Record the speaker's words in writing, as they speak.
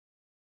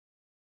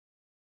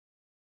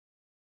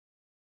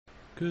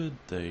Good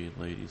day,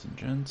 ladies and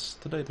gents.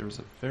 Today there's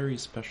a very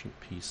special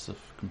piece of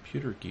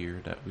computer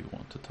gear that we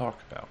want to talk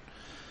about.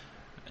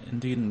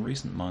 Indeed, in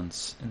recent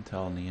months,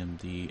 Intel and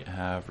AMD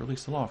have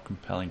released a lot of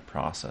compelling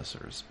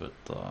processors, but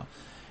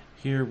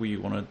here we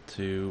wanted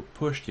to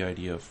push the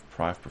idea of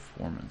price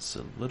performance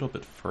a little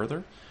bit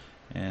further,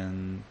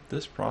 and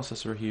this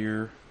processor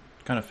here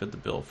kind of fit the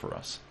bill for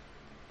us.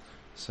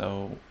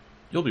 So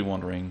you'll be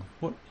wondering,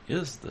 what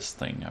is this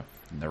thing? I've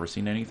never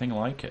seen anything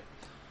like it.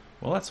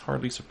 Well, that's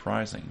hardly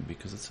surprising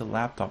because it's a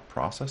laptop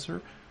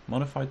processor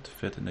modified to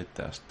fit in a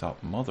desktop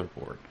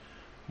motherboard.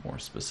 More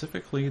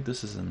specifically,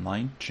 this is a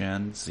 9th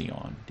gen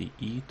Xeon, the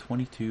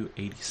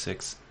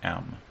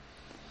E2286M.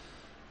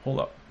 Hold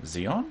up,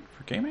 Xeon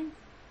for gaming?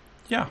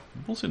 Yeah,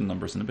 we'll see the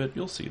numbers in a bit,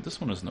 you'll see, this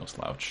one is no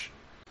slouch.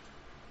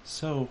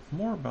 So,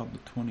 more about the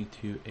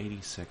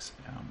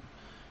 2286M.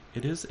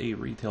 It is a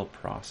retail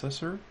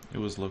processor. It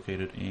was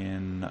located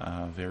in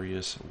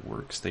various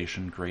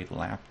workstation grade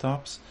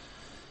laptops.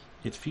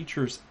 It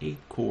features 8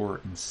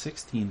 core and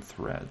 16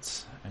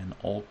 threads, an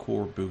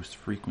all-core boost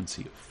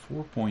frequency of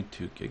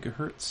 4.2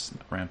 GHz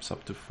that ramps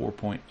up to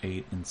 4.8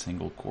 in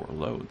single-core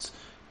loads.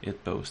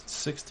 It boasts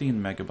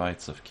 16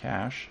 megabytes of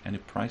cache and a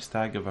price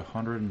tag of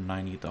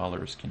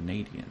 $190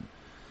 Canadian.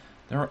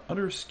 There are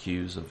other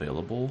SKUs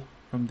available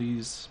from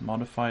these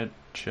modified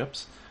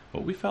chips,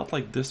 but we felt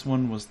like this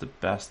one was the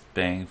best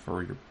bang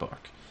for your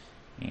buck.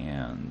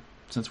 And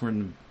since we're in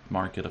the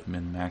market of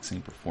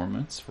min-maxing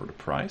performance for the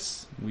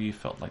price, we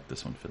felt like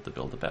this one fit the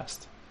bill the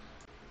best.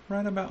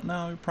 Right about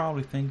now, you're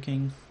probably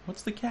thinking,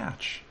 what's the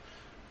catch?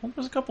 Well,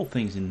 there's a couple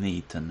things you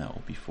need to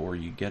know before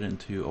you get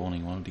into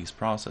owning one of these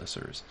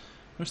processors.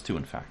 There's two,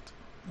 in fact.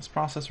 This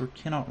processor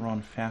cannot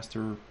run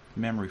faster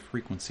memory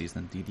frequencies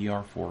than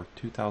DDR4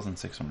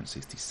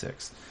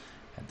 2666.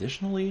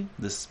 Additionally,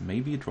 this may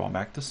be a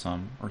drawback to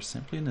some, or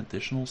simply an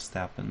additional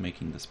step in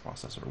making this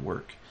processor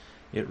work.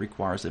 It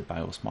requires a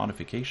BIOS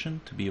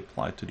modification to be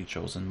applied to the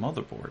chosen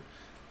motherboard.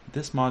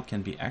 This mod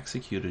can be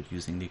executed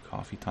using the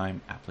Coffee Time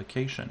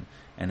application,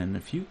 and in a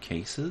few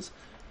cases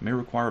may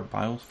require a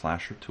BIOS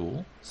flasher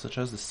tool, such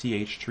as the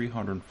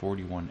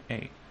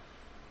CH341A.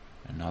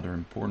 Another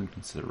important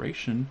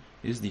consideration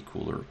is the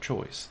cooler of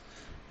choice.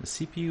 The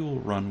CPU will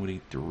run with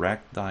a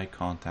direct die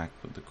contact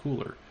with the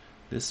cooler.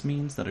 This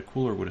means that a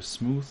cooler with a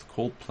smooth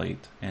cold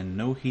plate and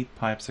no heat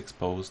pipes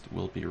exposed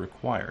will be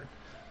required.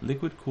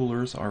 Liquid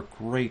coolers are a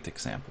great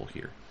example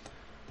here.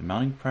 The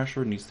mounting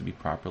pressure needs to be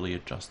properly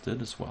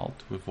adjusted as well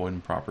to avoid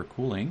improper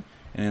cooling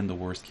and, in the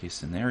worst case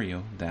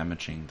scenario,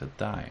 damaging the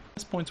die.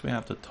 The last points we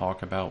have to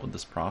talk about with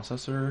this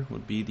processor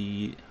would be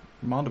the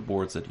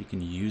motherboards that you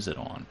can use it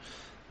on.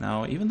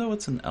 Now, even though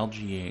it's an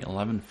LGA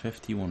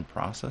 1151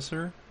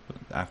 processor,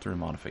 after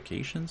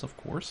modifications of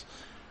course,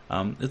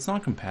 it's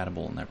not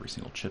compatible in every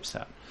single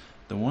chipset.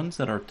 The ones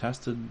that are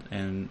tested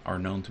and are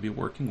known to be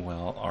working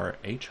well are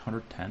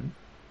H110,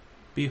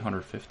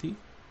 B150,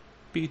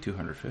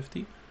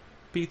 B250,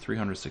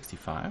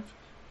 B365,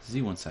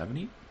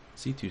 Z170,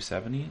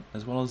 Z270,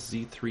 as well as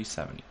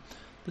Z370.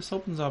 This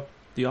opens up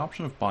the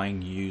option of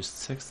buying used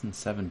 6th and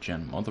 7th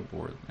gen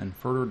motherboard and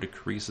further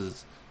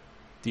decreases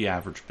the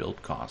average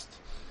build cost.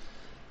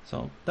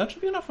 So that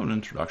should be enough of an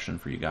introduction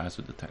for you guys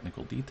with the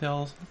technical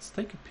details. Let's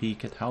take a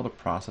peek at how the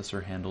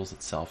processor handles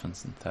itself in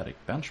synthetic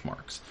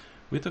benchmarks.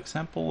 We took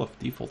sample of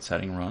default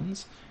setting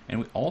runs, and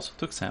we also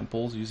took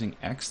samples using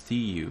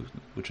XTU,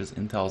 which is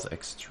Intel's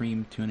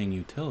extreme tuning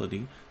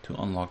utility, to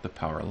unlock the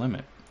power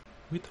limit.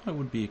 We thought it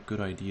would be a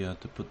good idea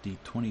to put the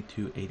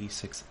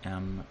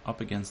 2286M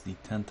up against the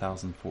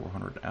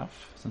 10400F,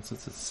 since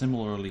it's a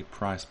similarly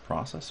priced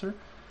processor,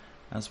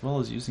 as well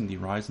as using the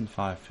Ryzen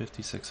 5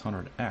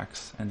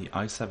 5600X and the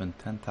i7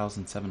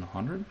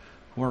 10700,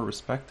 who are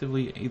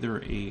respectively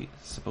either a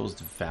supposed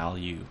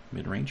value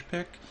mid-range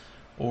pick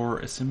or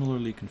a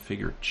similarly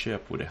configured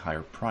chip with a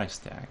higher price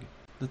tag.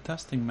 The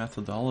testing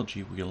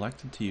methodology we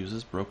elected to use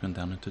is broken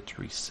down into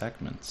 3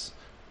 segments: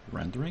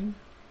 rendering,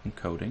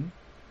 encoding,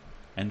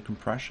 and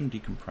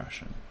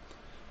compression-decompression.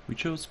 We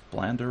chose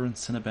Blender and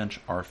Cinebench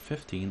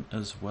R15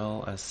 as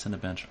well as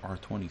Cinebench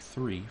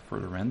R23 for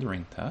the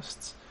rendering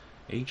tests,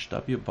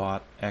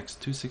 HWBot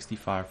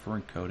X265 for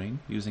encoding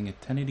using a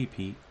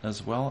 1080p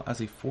as well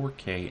as a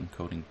 4K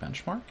encoding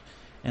benchmark,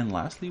 and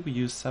lastly we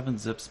used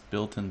 7-Zip's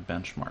built-in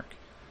benchmark.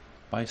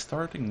 By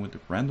starting with the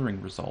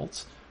rendering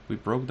results, we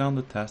broke down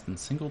the test in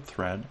single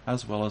thread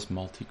as well as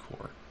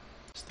multi-core.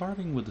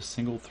 Starting with the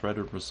single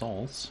threaded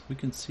results, we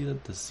can see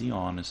that the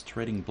Xeon is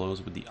trading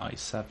blows with the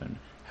i7,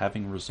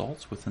 having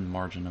results within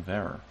margin of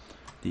error.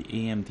 The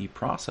AMD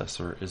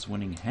processor is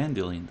winning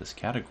handily in this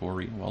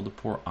category, while the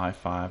poor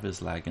i5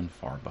 is lagging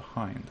far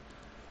behind.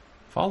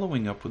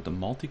 Following up with the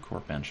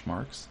multi-core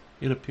benchmarks,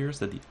 it appears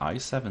that the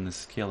i7 is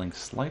scaling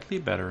slightly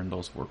better in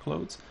those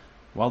workloads,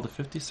 while the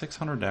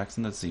 5600X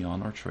and the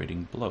Xeon are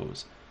trading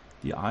blows.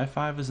 The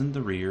i5 is in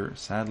the rear,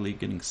 sadly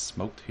getting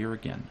smoked here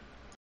again.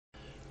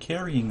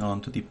 Carrying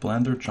on to the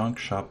Blender Junk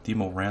Shop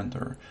demo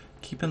render,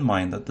 keep in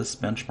mind that this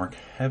benchmark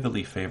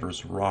heavily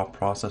favors raw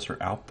processor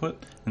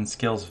output and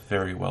scales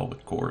very well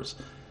with cores.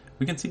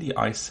 We can see the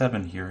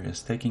i7 here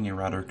is taking a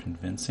rather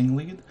convincing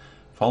lead,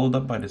 followed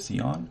up by the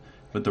Xeon,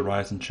 with the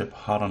Ryzen chip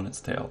hot on its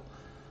tail.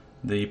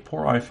 The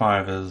poor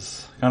i5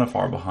 is kind of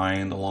far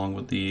behind, along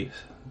with the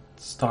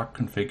stock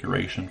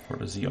configuration for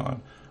the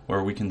Xeon,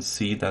 where we can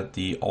see that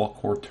the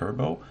all-core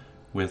turbo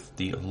with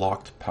the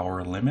locked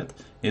power limit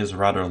is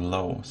rather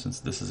low, since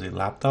this is a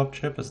laptop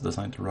chip that's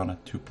designed to run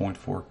at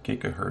 2.4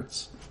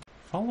 GHz.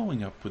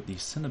 Following up with the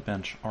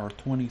Cinebench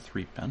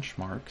R23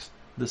 benchmarks,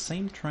 the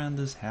same trend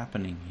is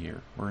happening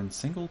here, where in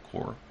single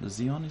core, the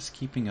Xeon is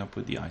keeping up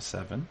with the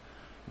i7,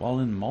 while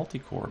in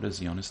multi-core, the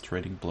Xeon is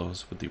trading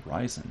blows with the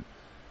Ryzen.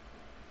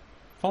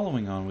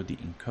 Following on with the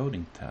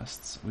encoding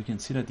tests, we can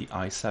see that the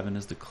i7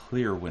 is the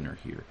clear winner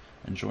here,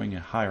 enjoying a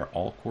higher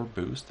all-core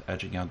boost,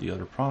 edging out the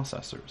other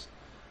processors.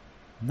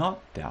 Not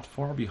that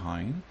far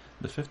behind,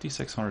 the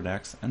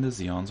 5600X and the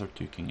Xeons are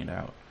duking it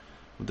out,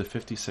 with the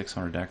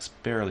 5600X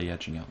barely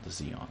edging out the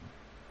Xeon.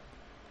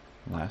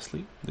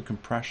 Lastly, the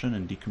compression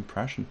and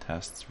decompression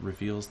tests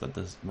reveals that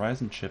the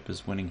Ryzen chip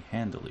is winning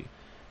handily,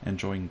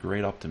 enjoying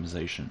great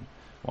optimization,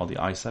 while the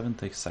i7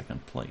 takes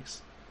second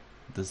place.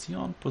 The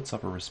Xeon puts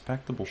up a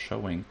respectable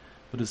showing,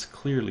 but is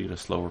clearly the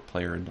slower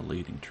player in the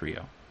leading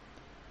trio.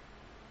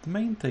 The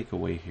main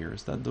takeaway here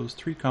is that those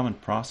three common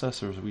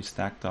processors we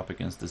stacked up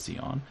against the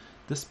Xeon,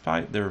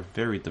 despite their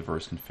very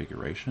diverse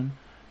configuration,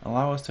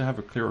 allow us to have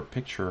a clearer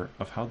picture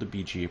of how the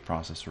BGA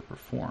processor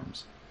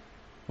performs.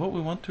 What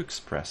we want to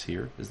express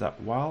here is that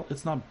while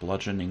it's not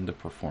bludgeoning the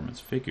performance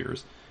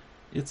figures,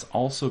 it's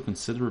also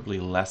considerably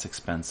less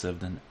expensive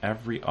than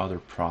every other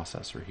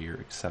processor here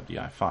except the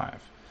i5.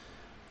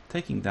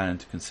 Taking that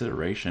into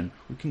consideration,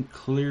 we can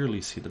clearly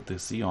see that the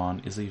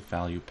Xeon is a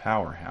value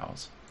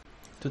powerhouse.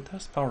 To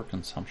test power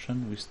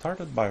consumption, we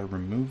started by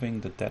removing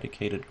the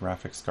dedicated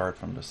graphics card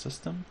from the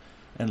system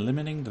and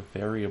limiting the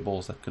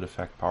variables that could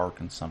affect power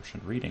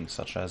consumption readings,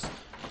 such as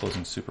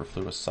closing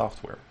superfluous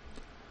software.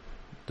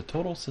 The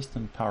total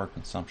system power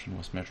consumption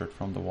was measured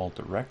from the wall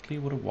directly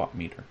with a watt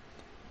meter.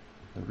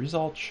 The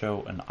results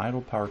show an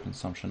idle power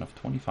consumption of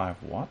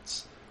 25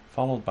 watts,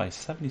 followed by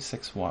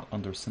 76 watt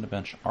under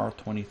Cinebench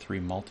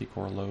R23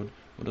 multi-core load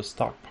with the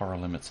stock power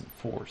limits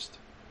enforced.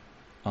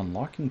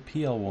 Unlocking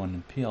PL1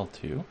 and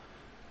PL2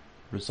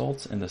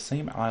 results in the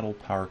same idle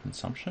power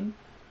consumption,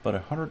 but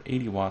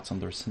 180 watts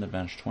under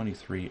Cinebench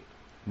 23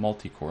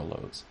 multi-core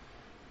loads.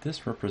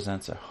 This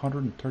represents a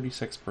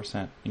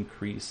 136%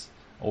 increase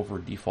over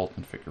default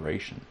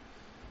configuration.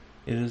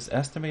 It is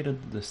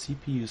estimated that the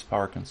CPU's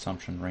power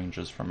consumption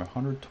ranges from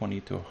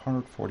 120 to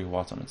 140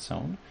 watts on its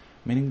own,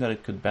 meaning that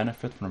it could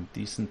benefit from a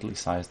decently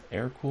sized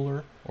air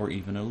cooler or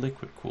even a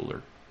liquid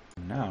cooler.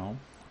 Now,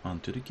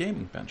 onto the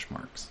gaming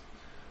benchmarks.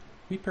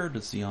 We paired the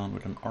Xeon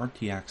with an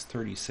RTX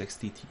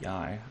 3060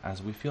 Ti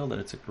as we feel that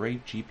it's a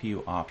great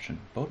GPU option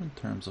both in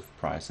terms of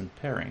price and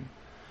pairing.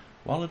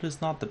 While it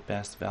is not the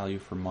best value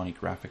for money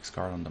graphics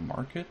card on the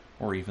market,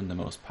 or even the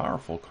most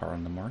powerful card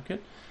on the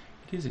market,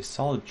 it is a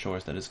solid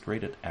choice that is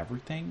great at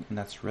everything and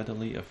that's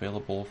readily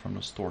available from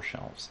the store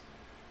shelves.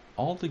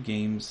 All the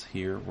games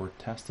here were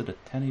tested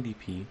at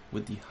 1080p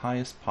with the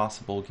highest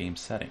possible game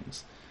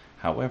settings.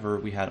 However,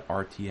 we had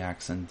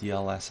RTX and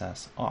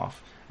DLSS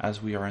off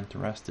as we are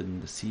interested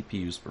in the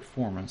CPU's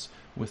performance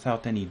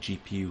without any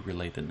GPU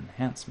related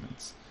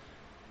enhancements.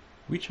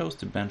 We chose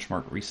to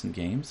benchmark recent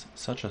games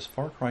such as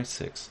Far Cry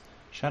 6,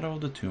 Shadow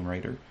of the Tomb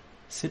Raider,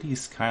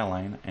 Cities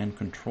Skyline, and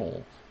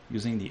Control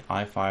using the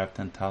i5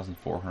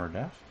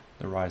 10400F,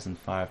 the Ryzen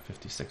 5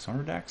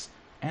 5600X,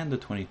 and the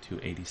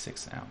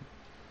 2286M.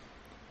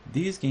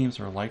 These games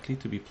are likely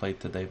to be played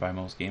today by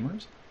most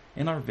gamers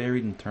and are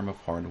varied in terms of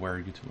hardware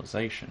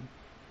utilization.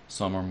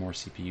 Some are more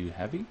CPU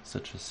heavy,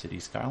 such as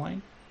Cities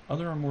Skyline,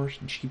 others are more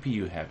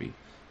GPU heavy,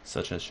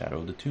 such as Shadow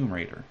of the Tomb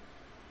Raider.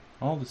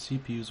 All the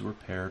CPUs were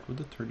paired with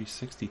the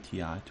 3060 Ti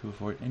to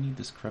avoid any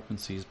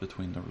discrepancies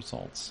between the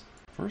results.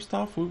 First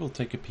off, we will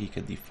take a peek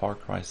at the Far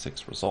Cry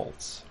 6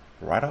 results.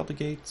 Right out the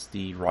gates,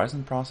 the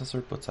Ryzen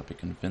processor puts up a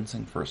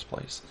convincing first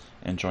place,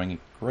 enjoying a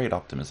great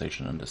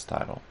optimization in this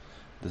title.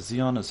 The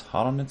Xeon is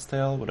hot on its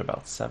tail with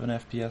about 7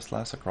 FPS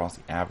less across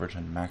the average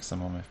and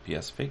maximum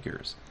FPS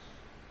figures.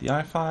 The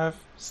i5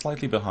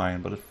 slightly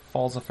behind, but it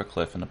falls off a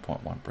cliff in the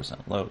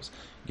 0.1% lows,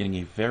 getting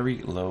a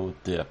very low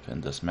dip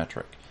in this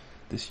metric.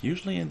 This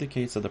usually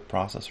indicates that the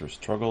processor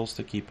struggles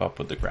to keep up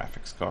with the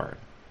graphics card.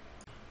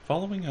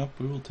 Following up,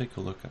 we will take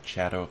a look at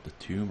Shadow of the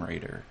Tomb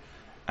Raider.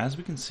 As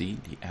we can see,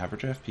 the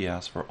average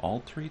FPS for all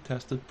three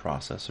tested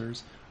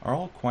processors are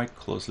all quite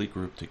closely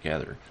grouped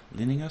together,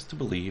 leading us to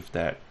believe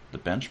that the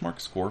benchmark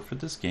score for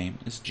this game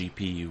is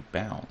GPU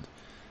bound.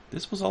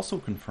 This was also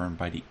confirmed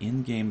by the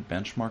in-game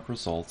benchmark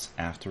results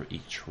after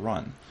each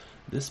run.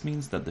 This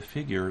means that the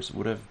figures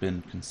would have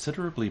been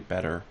considerably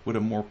better with a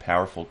more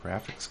powerful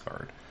graphics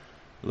card.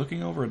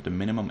 Looking over at the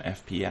minimum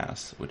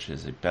FPS, which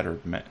is a better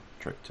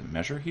metric to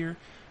measure here,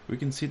 we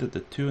can see that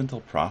the two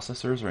Intel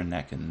processors are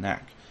neck and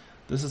neck.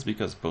 This is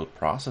because both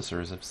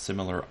processors have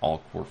similar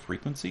all-core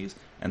frequencies,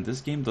 and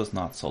this game does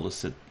not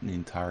solicit the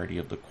entirety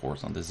of the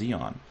cores on the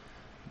Xeon.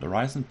 The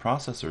Ryzen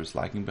processor is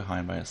lagging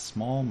behind by a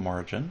small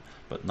margin,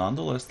 but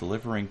nonetheless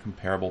delivering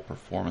comparable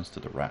performance to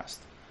the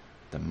rest.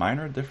 The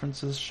minor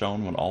differences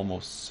shown will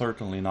almost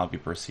certainly not be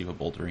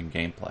perceivable during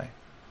gameplay.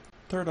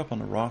 Third up on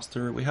the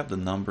roster, we have the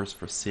numbers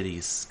for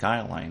Cities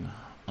Skyline.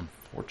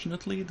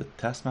 Unfortunately, the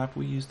test map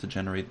we used to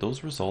generate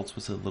those results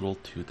was a little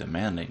too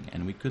demanding,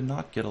 and we could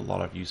not get a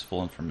lot of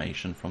useful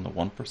information from the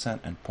 1%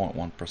 and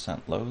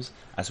 0.1% lows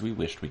as we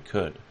wished we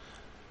could.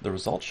 The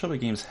results show the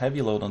game's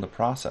heavy load on the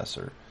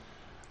processor.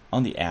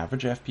 On the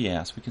average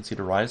FPS, we can see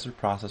the Ryzen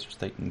processor is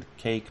taking the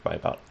cake by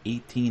about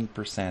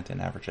 18%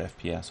 in average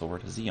FPS over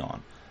the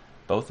Xeon.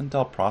 Both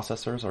Intel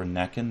processors are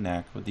neck and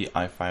neck, with the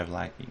i5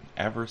 lagging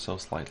ever so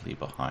slightly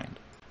behind.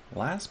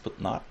 Last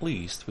but not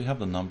least, we have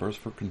the numbers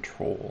for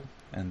control,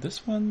 and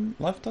this one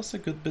left us a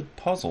good bit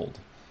puzzled.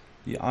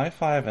 The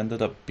i5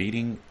 ended up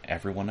beating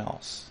everyone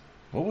else.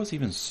 What was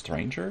even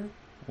stranger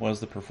was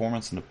the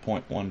performance in the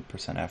 0.1%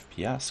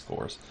 FPS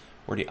scores,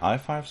 where the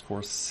i5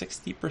 scores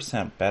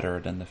 60% better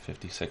than the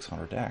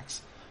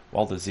 5600X,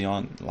 while the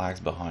Xeon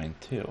lags behind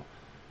too.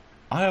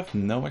 I have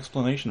no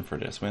explanation for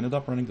this. We ended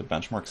up running the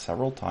benchmark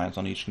several times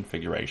on each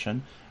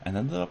configuration and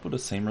ended up with the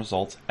same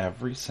results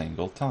every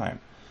single time.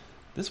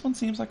 This one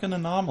seems like an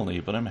anomaly,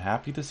 but I'm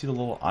happy to see the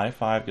little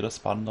i5 get a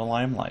spot in the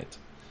limelight.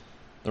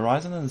 The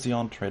Ryzen and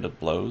Xeon traded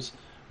blows.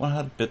 One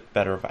had a bit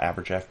better of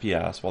average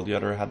FPS, while the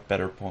other had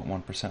better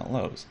 0.1%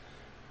 lows.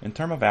 In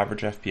terms of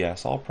average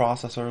FPS, all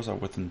processors are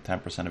within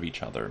 10% of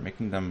each other,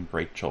 making them a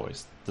great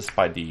choice,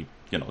 despite the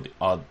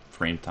odd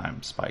frame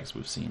time spikes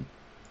we've seen.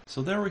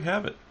 So there we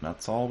have it.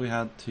 That's all we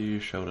had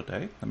to show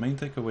today. The main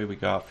takeaway we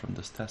got from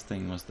this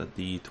testing was that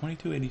the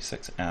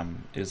 2286M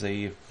is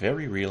a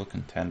very real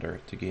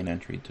contender to gain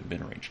entry to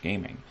mid-range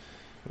gaming.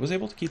 It was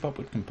able to keep up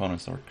with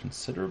components that were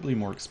considerably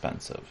more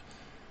expensive.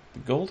 The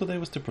goal today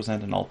was to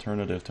present an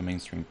alternative to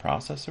mainstream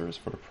processors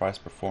for the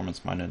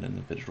price-performance minded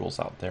individuals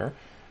out there,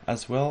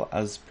 as well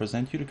as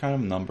present you the kind of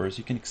numbers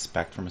you can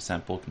expect from a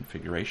sample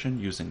configuration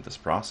using this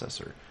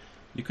processor.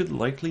 You could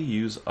likely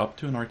use up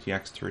to an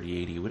RTX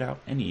 3080 without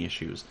any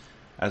issues,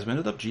 as we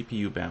ended up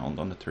GPU bound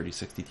on the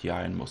 3060 Ti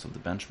in most of the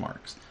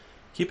benchmarks.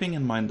 Keeping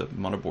in mind the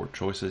motherboard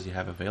choices you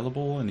have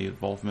available and the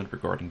involvement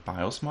regarding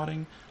BIOS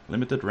modding,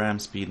 limited RAM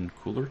speed and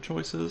cooler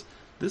choices,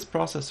 this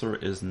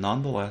processor is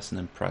nonetheless an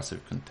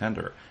impressive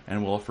contender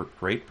and will offer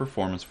great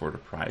performance for the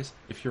price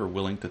if you're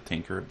willing to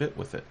tinker a bit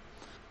with it.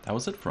 That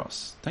was it for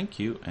us. Thank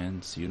you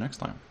and see you next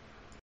time.